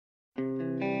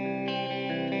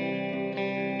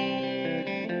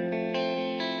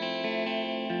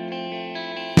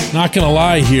Not going to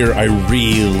lie here, I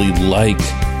really like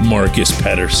Marcus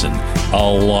Pettersson a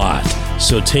lot.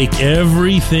 So take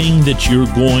everything that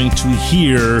you're going to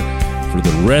hear for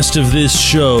the rest of this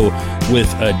show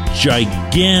with a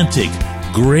gigantic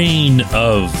grain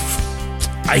of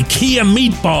IKEA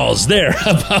meatballs there.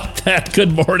 How about that?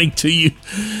 Good morning to you.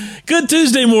 Good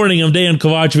Tuesday morning. I'm Dan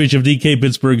Kovacevic of DK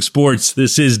Pittsburgh Sports.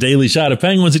 This is Daily Shot of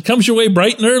Penguins. It comes your way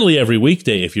bright and early every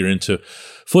weekday if you're into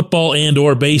football and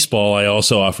or baseball. I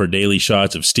also offer daily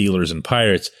shots of Steelers and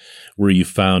Pirates. Where you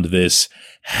found this,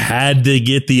 had to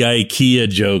get the IKEA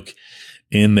joke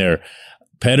in there.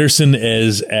 Pettersson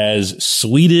is as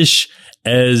Swedish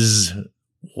as,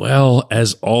 well,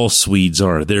 as all Swedes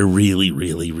are. They're really,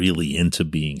 really, really into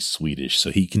being Swedish.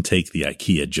 So he can take the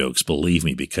IKEA jokes, believe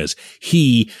me, because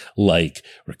he, like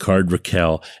Rickard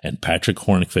Rakell and Patrick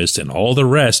Hornqvist and all the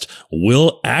rest,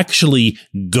 will actually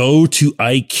go to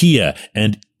IKEA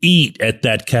and eat at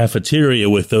that cafeteria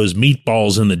with those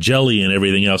meatballs and the jelly and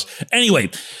everything else. Anyway,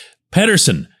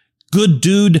 Pettersson, good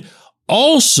dude,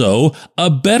 also a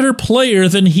better player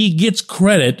than he gets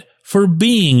credit for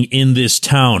being in this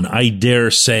town, I dare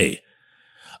say.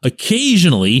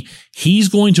 Occasionally, he's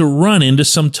going to run into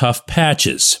some tough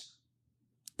patches.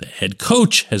 The head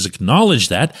coach has acknowledged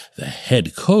that. The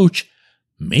head coach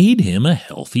made him a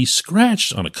healthy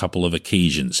scratch on a couple of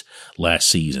occasions last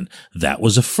season. That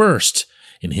was a first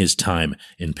in his time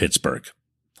in Pittsburgh.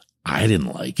 I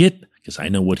didn't like it because I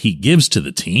know what he gives to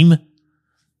the team.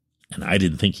 And I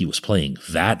didn't think he was playing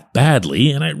that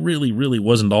badly. And I really, really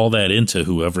wasn't all that into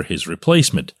whoever his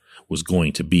replacement was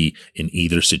going to be in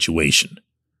either situation.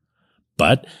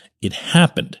 But it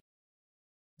happened.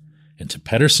 And to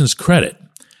Pettersson's credit,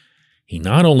 he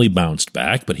not only bounced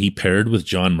back, but he paired with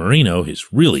John Marino,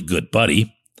 his really good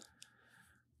buddy,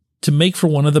 to make for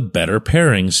one of the better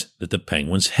pairings that the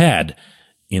Penguins had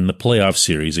in the playoff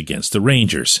series against the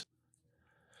Rangers.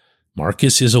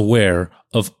 Marcus is aware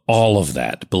of all of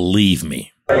that, believe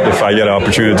me. If I get an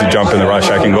opportunity to jump in the rush,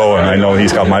 I can go, and I know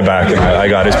he's got my back, and I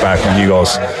got his back when he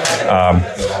goes.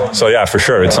 So yeah, for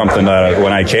sure. It's something that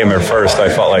when I came here first, I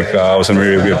felt like I was in a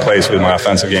really good place with my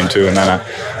offensive game too. And then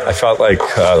I felt like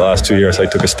the last 2 years, I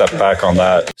took a step back on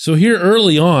that. So here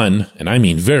early on, and I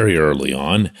mean very early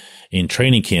on, in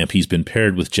training camp, he's been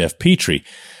paired with Jeff Petrie.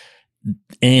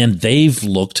 And they've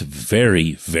looked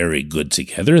very, very good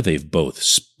together. They've both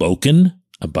spoken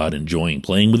about enjoying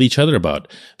playing with each other,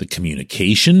 about the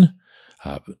communication.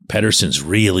 Pettersson's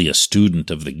really a student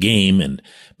of the game, and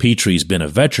Petrie's been a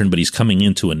veteran, but he's coming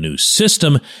into a new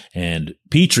system. And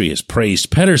Petrie has praised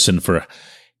Pettersson for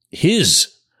his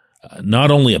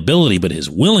not only ability, but his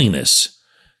willingness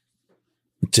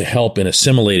to help in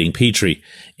assimilating Petrie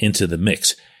into the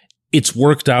mix. It's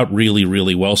worked out really,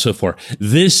 really well so far.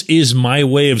 This is my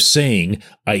way of saying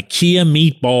IKEA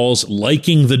meatballs,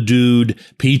 liking the dude,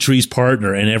 Petrie's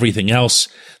partner, and everything else,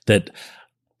 that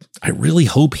I really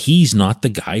hope he's not the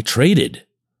guy traded.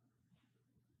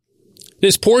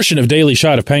 This portion of Daily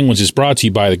Shot of Penguins is brought to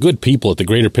you by the good people at the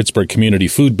Greater Pittsburgh Community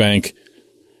Food Bank,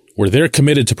 where they're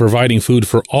committed to providing food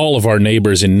for all of our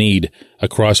neighbors in need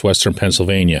across Western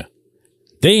Pennsylvania.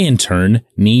 They, in turn,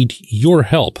 need your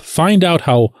help. Find out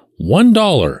how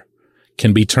 $1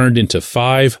 can be turned into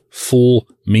 5 full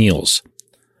meals.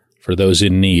 For those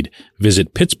in need,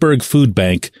 visit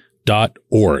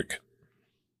pittsburghfoodbank.org.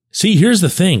 See, here's the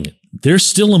thing. There's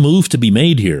still a move to be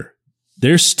made here.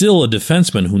 There's still a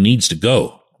defenseman who needs to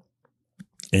go.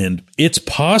 And it's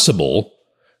possible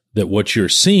that what you're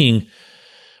seeing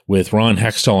with Ron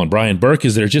Hextall and Brian Burke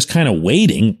is they're just kind of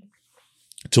waiting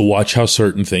to watch how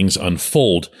certain things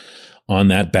unfold on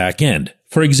that back end.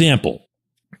 For example,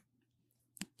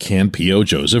 can P.O.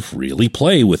 Joseph really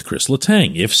play with Chris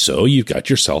Letang? If so, you've got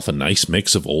yourself a nice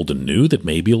mix of old and new that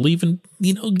maybe will even,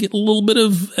 get a little bit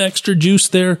of extra juice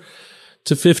there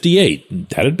to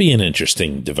 58. That'd be an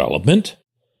interesting development.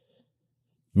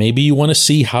 Maybe you want to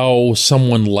see how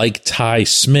someone like Ty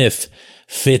Smith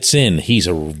fits in. He's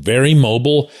a very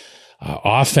mobile,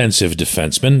 offensive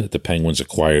defenseman that the Penguins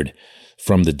acquired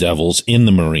from the Devils in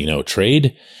the Marino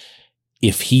trade.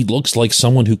 If he looks like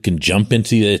someone who can jump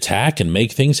into the attack and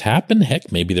make things happen,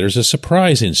 heck, maybe there's a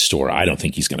surprise in store. I don't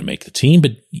think he's going to make the team,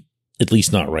 but at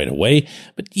least not right away.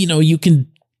 But, you can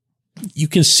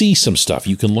see some stuff.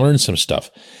 You can learn some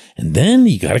stuff. And then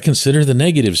you got to consider the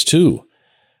negatives too.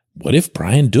 What if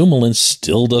Brian Dumoulin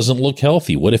still doesn't look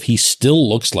healthy? What if he still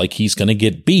looks like he's going to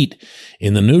get beat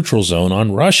in the neutral zone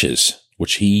on rushes,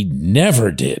 which he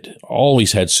never did?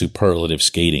 Always had superlative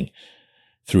skating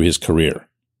through his career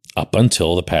up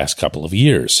until the past couple of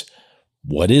years.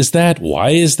 What is that? Why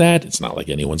is that? It's not like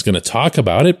anyone's going to talk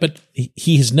about it, but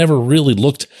he has never really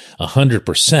looked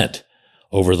 100%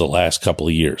 over the last couple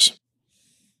of years.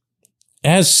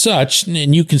 As such,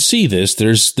 and you can see this,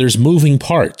 there's moving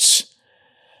parts.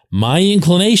 My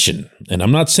inclination, and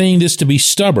I'm not saying this to be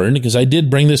stubborn because I did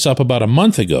bring this up about a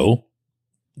month ago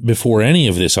before any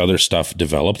of this other stuff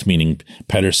developed, meaning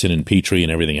Pettersson and Petrie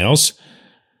and everything else.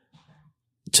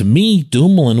 To me,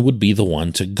 Dumoulin would be the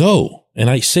one to go. And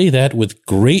I say that with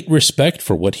great respect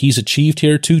for what he's achieved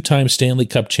here, 2-time Stanley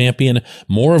Cup champion,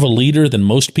 more of a leader than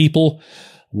most people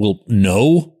will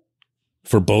know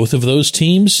for both of those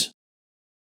teams.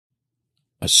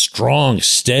 A strong,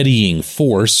 steadying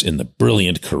force in the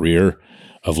brilliant career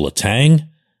of Letang.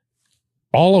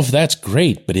 All of that's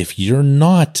great, but if you're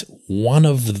not one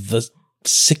of the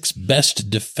 6 best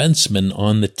defensemen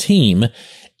on the team,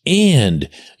 and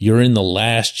you're in the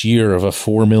last year of a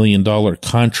 $4 million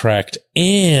contract,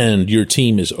 and your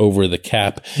team is over the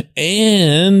cap,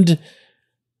 and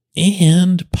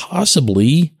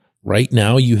possibly right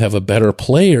now you have a better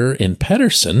player in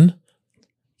Pettersson,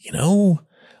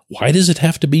 why does it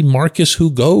have to be Marcus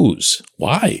who goes?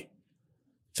 Why?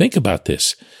 Think about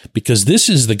this. Because this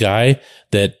is the guy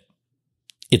that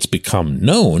it's become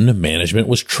known management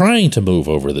was trying to move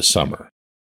over the summer.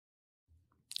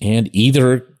 And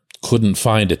either couldn't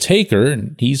find a taker,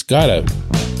 and he's got a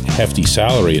hefty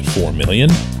salary at $4 million,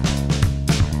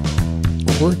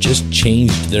 or just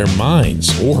changed their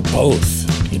minds, or both,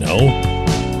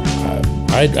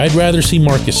 I'd rather see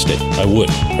Marcus stay. I would.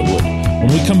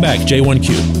 When we come back,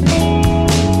 J1Q.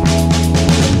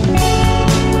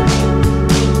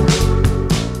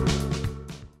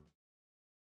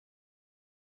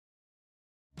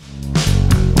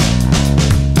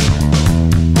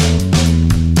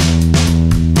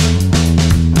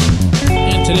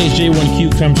 And today's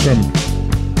J1Q comes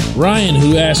from Ryan,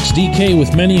 who asks, DK,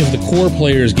 with many of the core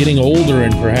players getting older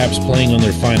and perhaps playing on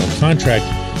their final contract,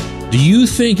 do you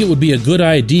think it would be a good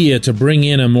idea to bring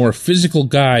in a more physical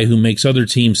guy who makes other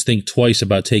teams think twice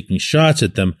about taking shots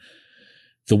at them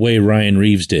the way Ryan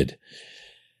Reeves did?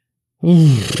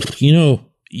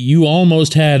 You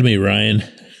almost had me, Ryan.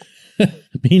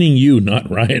 Meaning you, not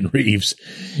Ryan Reeves.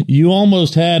 You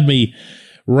almost had me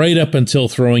right up until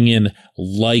throwing in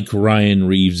like Ryan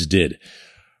Reeves did.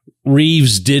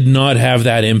 Reeves did not have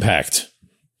that impact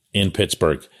in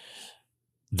Pittsburgh.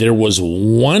 There was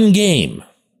one game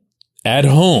at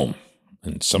home,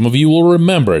 and some of you will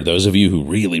remember, those of you who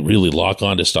really, really lock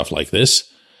onto stuff like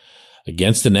this,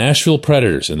 against the Nashville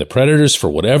Predators. And the Predators, for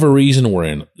whatever reason, were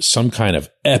in some kind of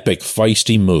epic,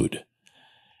 feisty mood.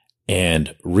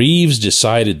 And Reeves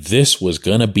decided this was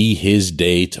going to be his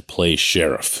day to play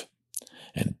sheriff.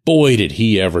 And boy, did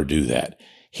he ever do that.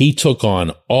 He took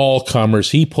on all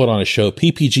comers. He put on a show.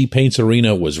 PPG Paints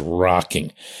Arena was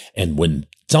rocking. And when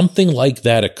something like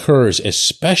that occurs,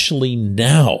 especially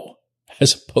now,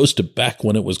 as opposed to back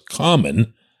when it was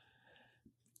common,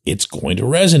 it's going to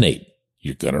resonate.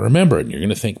 You're going to remember it, and you're going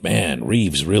to think, man,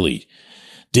 Reeves really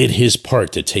did his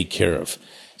part to take care of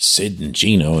Sid and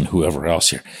Gino and whoever else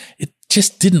here. It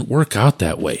just didn't work out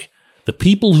that way. The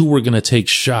people who were going to take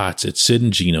shots at Sid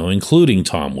and Gino, including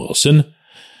Tom Wilson,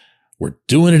 were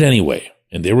doing it anyway,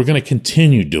 and they were going to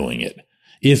continue doing it.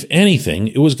 If anything,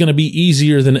 it was going to be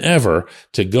easier than ever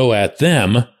to go at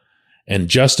them and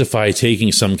justify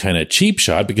taking some kind of cheap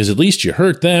shot because at least you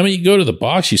hurt them. You go to the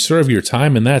box, you serve your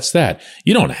time, and that's that.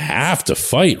 You don't have to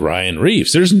fight Ryan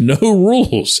Reeves. There's no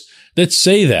rules that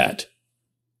say that.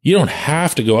 You don't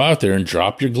have to go out there and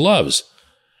drop your gloves.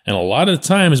 And a lot of the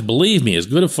times, believe me, as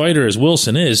good a fighter as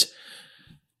Wilson is,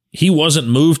 he wasn't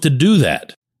moved to do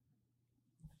that.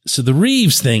 So the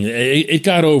Reeves thing, it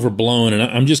got overblown, and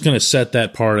I'm just going to set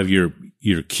that part of your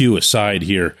cue aside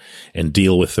here and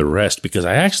deal with the rest, because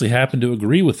I actually happen to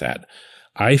agree with that.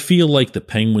 I feel like the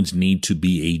Penguins need to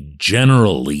be a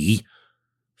generally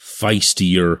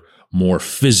feistier, more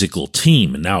physical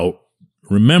team. Now,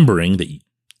 remembering that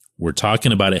we're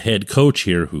talking about a head coach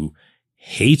here who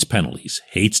hates penalties,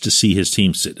 hates to see his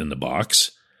team sit in the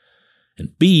box,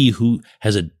 and B, who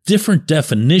has a different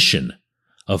definition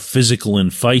of physical and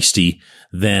feisty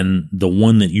than the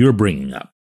one that you're bringing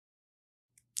up.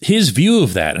 His view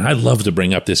of that, and I love to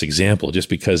bring up this example just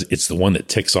because it's the one that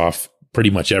ticks off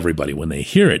pretty much everybody when they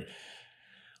hear it,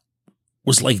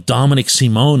 was like Dominic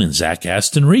Simone and Zach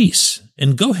Aston Reese.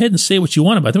 And go ahead and say what you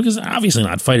want about them, because obviously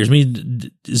not fighters. I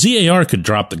mean, ZAR could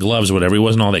drop the gloves or whatever. He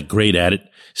wasn't all that great at it.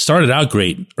 Started out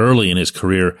great early in his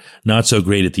career, not so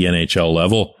great at the NHL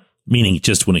level, meaning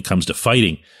just when it comes to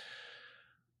fighting.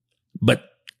 But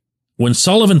when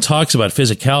Sullivan talks about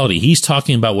physicality, he's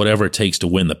talking about whatever it takes to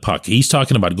win the puck. He's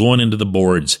talking about going into the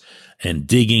boards and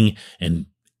digging and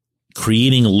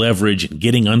creating leverage and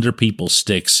getting under people's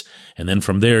sticks, and then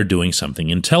from there doing something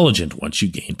intelligent once you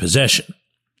gain possession.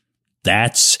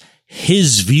 That's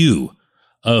his view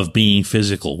of being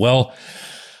physical. Well,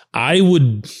 I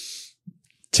would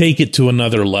take it to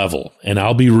another level, and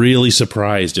I'll be really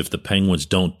surprised if the Penguins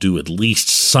don't do at least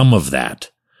some of that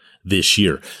this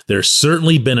year. There's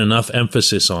certainly been enough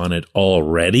emphasis on it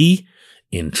already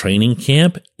in training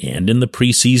camp and in the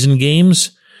preseason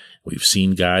games. We've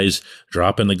seen guys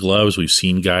dropping the gloves. We've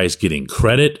seen guys getting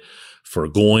credit for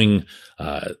going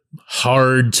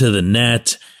hard to the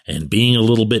net and being a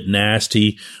little bit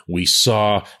nasty. We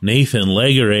saw Nathan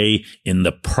Legare in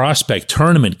the prospect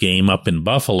tournament game up in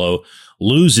Buffalo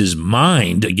lose his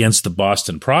mind against the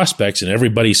Boston Prospects, and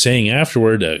everybody saying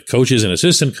afterward, coaches and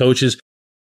assistant coaches,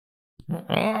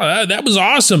 "Oh, that was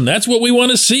awesome. That's what we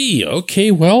want to see." Okay,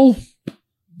 well,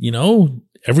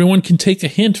 everyone can take a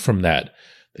hint from that.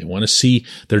 They want to see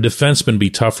their defensemen be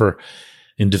tougher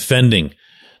in defending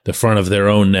the front of their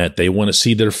own net. They want to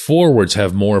see their forwards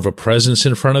have more of a presence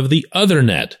in front of the other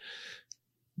net.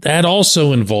 That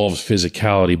also involves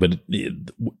physicality, but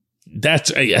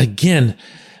that's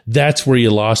where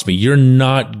you lost me. You're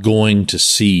not going to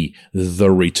see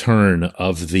the return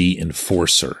of the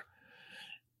enforcer.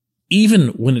 Even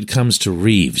when it comes to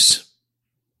Reeves,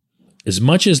 as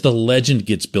much as the legend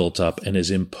gets built up and as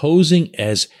imposing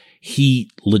as he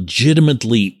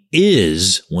legitimately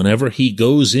is whenever he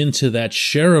goes into that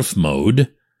sheriff mode,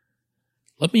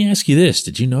 let me ask you this.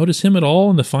 Did you notice him at all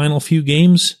in the final few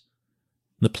games?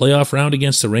 In the playoff round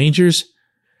against the Rangers?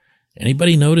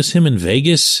 Anybody notice him in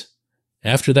Vegas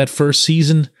after that first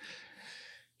season?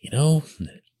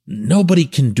 Nobody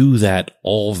can do that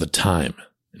all the time.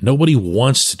 Nobody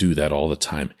wants to do that all the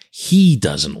time. He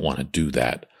doesn't want to do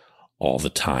that all the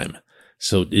time.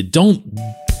 So don't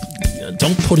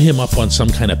put him up on some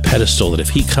kind of pedestal that if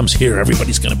he comes here,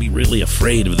 everybody's going to be really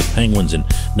afraid of the Penguins and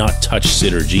not touch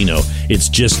Sid or Gino. It's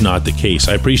just not the case.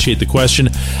 I appreciate the question.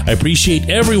 I appreciate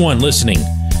everyone listening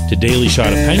to Daily Shot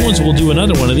of Penguins. We'll do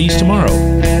another one of these tomorrow.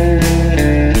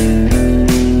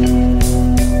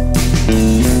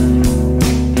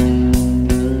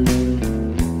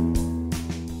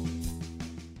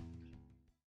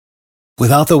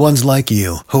 Without the ones like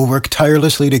you, who work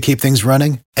tirelessly to keep things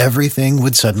running, everything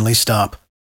would suddenly stop.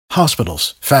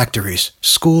 Hospitals, factories,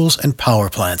 schools, and power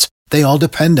plants, they all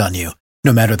depend on you.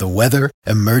 No matter the weather,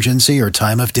 emergency, or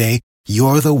time of day,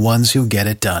 you're the ones who get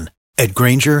it done. At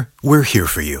Grainger, we're here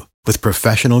for you with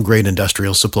professional-grade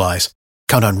industrial supplies.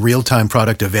 Count on real-time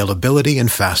product availability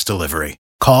and fast delivery.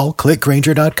 Call, click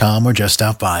Grainger.com, or just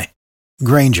stop by.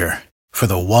 Grainger, for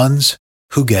the ones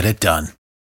who get it done.